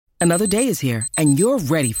Another day is here, and you're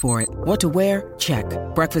ready for it. What to wear? Check.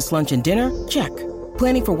 Breakfast, lunch, and dinner? Check.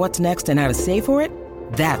 Planning for what's next and how to save for it?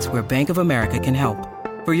 That's where Bank of America can help.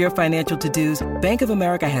 For your financial to-dos, Bank of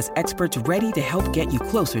America has experts ready to help get you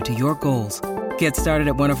closer to your goals. Get started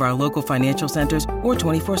at one of our local financial centers or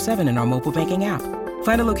 24/7 in our mobile banking app.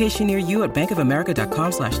 Find a location near you at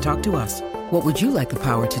bankofamerica.com/talktous. What would you like the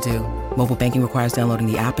power to do? Mobile banking requires downloading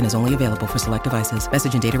the app and is only available for select devices.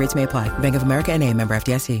 Message and data rates may apply. Bank of America NA, member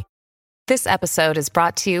FDIC. This episode is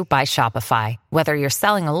brought to you by Shopify. Whether you're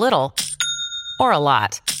selling a little or a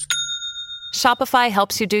lot, Shopify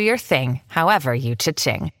helps you do your thing, however you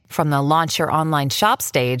cha-ching. From the launch your online shop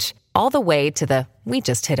stage, all the way to the we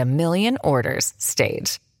just hit 1 million orders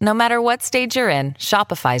stage. No matter what stage you're in,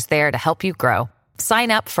 Shopify's there to help you grow.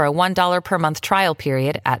 Sign up for a $1 per month trial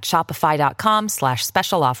period at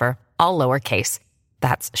shopify.com/special offer, all lowercase.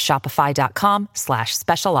 That's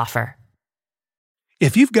shopify.com/special offer.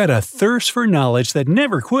 If you've got a thirst for knowledge that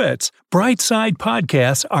never quits, Brightside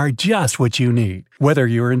Podcasts are just what you need. Whether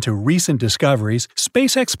you're into recent discoveries,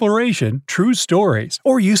 space exploration, true stories,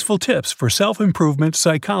 or useful tips for self-improvement,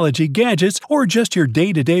 psychology, gadgets, or just your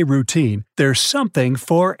day-to-day routine, there's something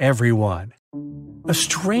for everyone. A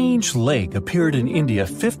strange lake appeared in India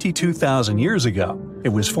 52,000 years ago. It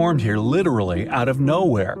was formed here literally out of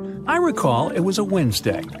nowhere. I recall it was a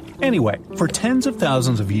Wednesday. Anyway, for tens of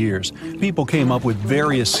thousands of years, people came up with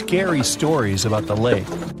various scary stories about the lake.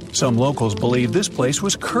 Some locals believe this place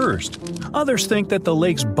was cursed. Others think that the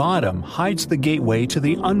lake's bottom hides the gateway to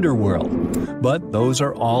the underworld. But those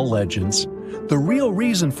are all legends. The real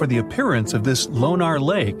reason for the appearance of this Lonar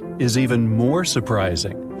Lake is even more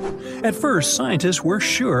surprising. At first, scientists were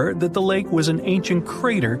sure that the lake was an ancient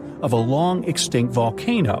crater of a long-extinct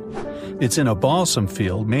volcano. It's in a balsam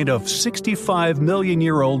field made of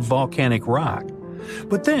 65-million-year-old volcanic rock.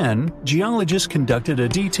 But then, geologists conducted a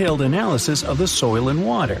detailed analysis of the soil and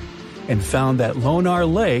water and found that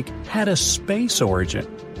Lonar Lake had a space origin.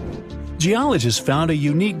 Geologists found a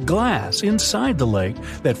unique glass inside the lake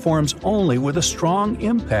that forms only with a strong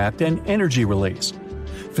impact and energy release.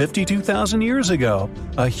 52,000 years ago,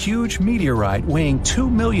 a huge meteorite weighing 2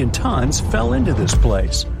 million tons fell into this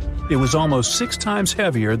place. It was almost 6 times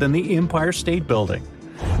heavier than the Empire State Building.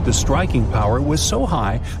 The striking power was so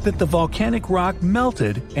high that the volcanic rock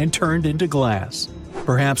melted and turned into glass.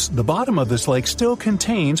 Perhaps the bottom of this lake still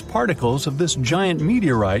contains particles of this giant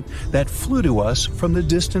meteorite that flew to us from the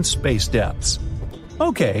distant space depths.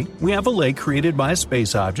 Okay, we have a lake created by a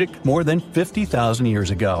space object more than 50,000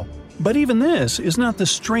 years ago. But even this is not the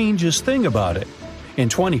strangest thing about it. In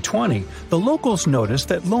 2020, the locals noticed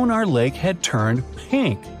that Lonar Lake had turned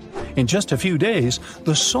pink. In just a few days,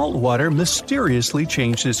 the salt water mysteriously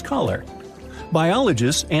changed its color.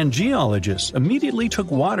 Biologists and geologists immediately took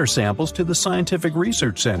water samples to the Scientific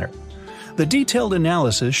Research Center. The detailed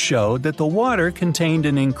analysis showed that the water contained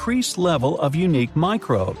an increased level of unique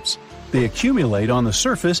microbes. They accumulate on the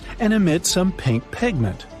surface and emit some pink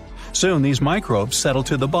pigment. Soon these microbes settled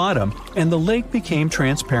to the bottom, and the lake became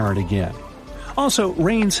transparent again. Also,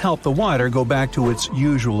 rains help the water go back to its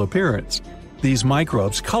usual appearance. These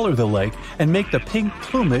microbes color the lake and make the pink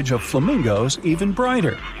plumage of flamingos even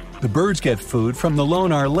brighter. The birds get food from the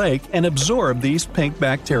Lonar Lake and absorb these pink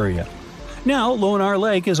bacteria. Now, Lonar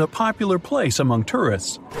Lake is a popular place among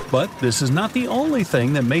tourists. But this is not the only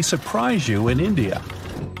thing that may surprise you in India.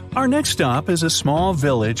 Our next stop is a small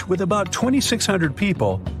village with about 2,600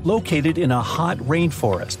 people located in a hot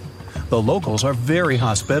rainforest. The locals are very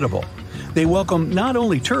hospitable. They welcome not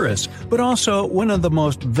only tourists, but also one of the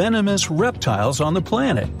most venomous reptiles on the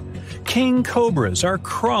planet. King cobras are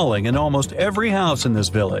crawling in almost every house in this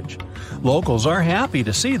village. Locals are happy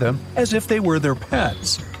to see them as if they were their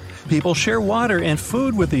pets. People share water and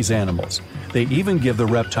food with these animals. They even give the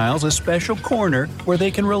reptiles a special corner where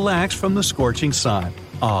they can relax from the scorching sun.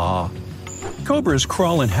 Cobras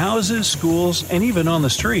crawl in houses, schools, and even on the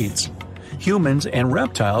streets. Humans and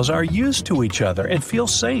reptiles are used to each other and feel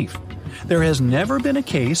safe. There has never been a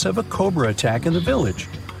case of a cobra attack in the village.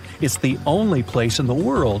 It's the only place in the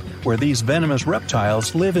world where these venomous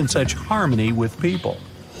reptiles live in such harmony with people.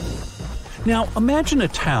 Now, imagine a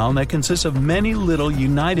town that consists of many little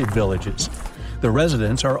united villages. The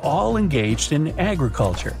residents are all engaged in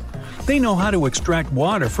agriculture. They know how to extract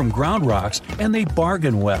water from ground rocks, and they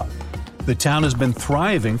bargain well. The town has been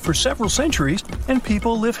thriving for several centuries, and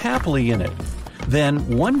people live happily in it.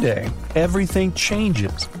 Then, one day, everything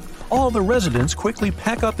changes. All the residents quickly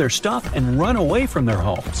pack up their stuff and run away from their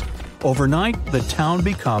homes. Overnight, the town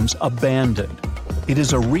becomes abandoned. It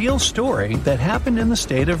is a real story that happened in the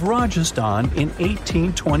state of Rajasthan in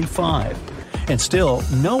 1825. And still,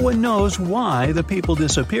 no one knows why the people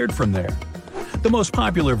disappeared from there. The most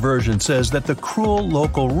popular version says that the cruel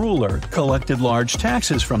local ruler collected large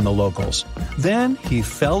taxes from the locals. Then he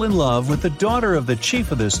fell in love with the daughter of the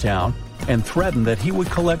chief of this town and threatened that he would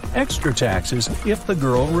collect extra taxes if the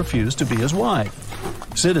girl refused to be his wife.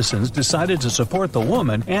 Citizens decided to support the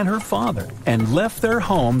woman and her father and left their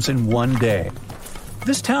homes in one day.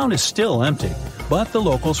 This town is still empty, but the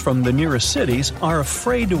locals from the nearest cities are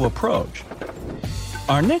afraid to approach.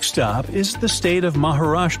 Our next stop is the state of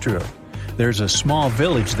Maharashtra. There's a small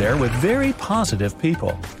village there with very positive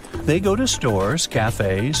people. They go to stores,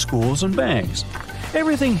 cafes, schools, and banks.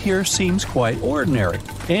 Everything here seems quite ordinary,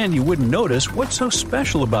 and you wouldn't notice what's so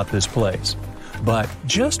special about this place. But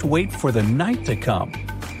just wait for the night to come.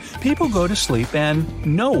 People go to sleep and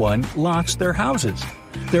no one locks their houses.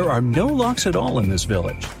 There are no locks at all in this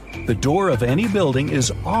village. The door of any building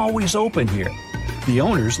is always open here. The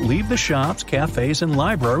owners leave the shops, cafes, and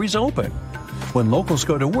libraries open. When locals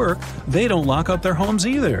go to work, they don't lock up their homes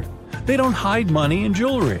either. They don't hide money and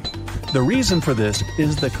jewelry. The reason for this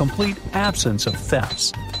is the complete absence of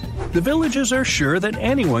thefts. The villagers are sure that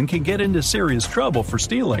anyone can get into serious trouble for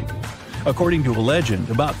stealing. According to a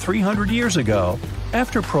legend, about 300 years ago,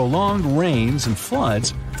 after prolonged rains and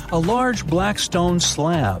floods, a large black stone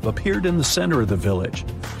slab appeared in the center of the village.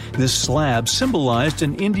 This slab symbolized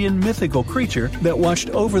an Indian mythical creature that watched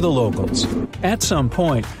over the locals. At some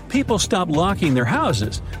point, people stopped locking their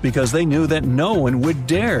houses because they knew that no one would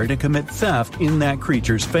dare to commit theft in that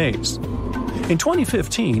creature's face. In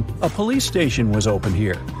 2015, a police station was opened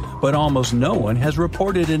here, but almost no one has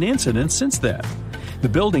reported an incident since then. The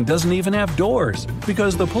building doesn't even have doors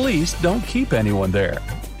because the police don't keep anyone there.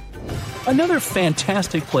 Another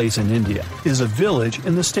fantastic place in India is a village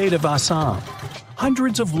in the state of Assam.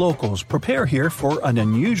 Hundreds of locals prepare here for an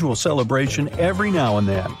unusual celebration every now and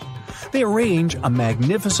then. They arrange a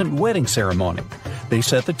magnificent wedding ceremony. They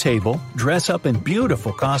set the table, dress up in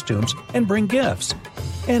beautiful costumes, and bring gifts.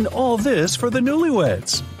 And all this for the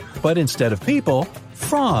newlyweds. But instead of people,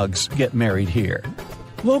 frogs get married here.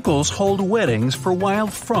 Locals hold weddings for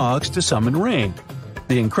wild frogs to summon rain.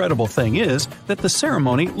 The incredible thing is that the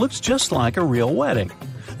ceremony looks just like a real wedding.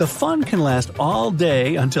 The fun can last all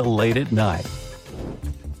day until late at night.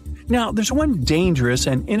 Now, there's one dangerous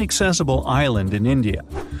and inaccessible island in India.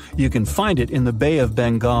 You can find it in the Bay of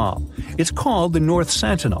Bengal. It's called the North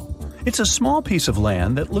Sentinel. It's a small piece of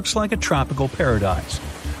land that looks like a tropical paradise.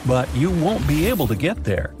 But you won't be able to get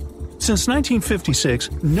there. Since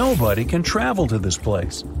 1956, nobody can travel to this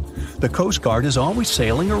place. The Coast Guard is always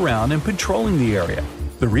sailing around and patrolling the area.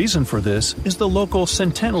 The reason for this is the local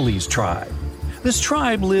Sentinelese tribe. This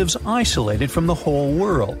tribe lives isolated from the whole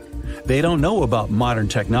world. They don't know about modern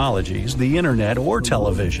technologies, the internet, or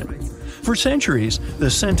television. For centuries, the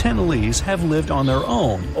Sentinelese have lived on their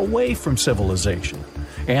own, away from civilization.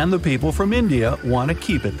 And the people from India want to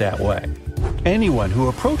keep it that way. Anyone who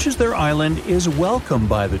approaches their island is welcomed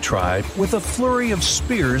by the tribe with a flurry of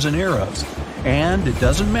spears and arrows. And it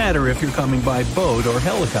doesn't matter if you're coming by boat or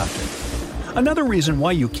helicopter. Another reason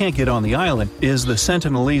why you can't get on the island is the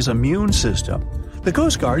Sentinelese immune system. The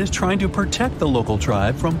Coast Guard is trying to protect the local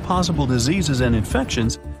tribe from possible diseases and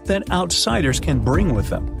infections that outsiders can bring with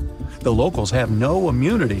them. The locals have no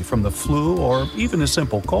immunity from the flu or even a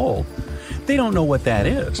simple cold. They don't know what that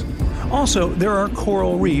is. Also, there are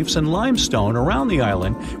coral reefs and limestone around the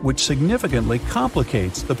island, which significantly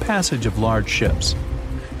complicates the passage of large ships.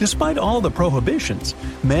 Despite all the prohibitions,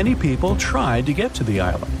 many people tried to get to the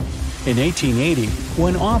island. In 1880,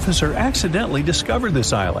 one officer accidentally discovered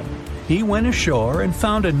this island. He went ashore and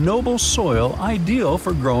found a noble soil ideal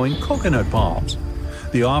for growing coconut palms.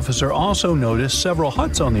 The officer also noticed several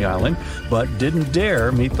huts on the island, but didn't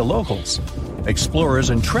dare meet the locals. Explorers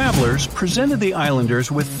and travelers presented the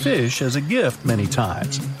islanders with fish as a gift many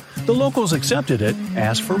times. The locals accepted it,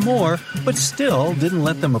 asked for more, but still didn't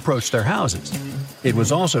let them approach their houses. It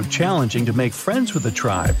was also challenging to make friends with the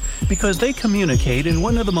tribe because they communicate in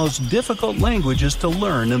one of the most difficult languages to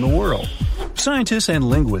learn in the world. Scientists and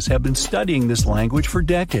linguists have been studying this language for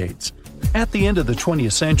decades. At the end of the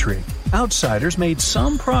 20th century, outsiders made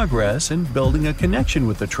some progress in building a connection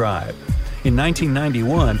with the tribe. In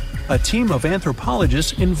 1991, a team of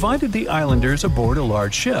anthropologists invited the islanders aboard a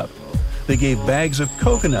large ship. They gave bags of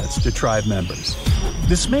coconuts to tribe members.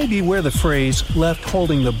 This may be where the phrase "left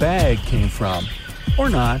holding the bag" came from. Or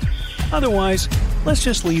not. Otherwise, let's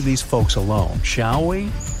just leave these folks alone, shall we?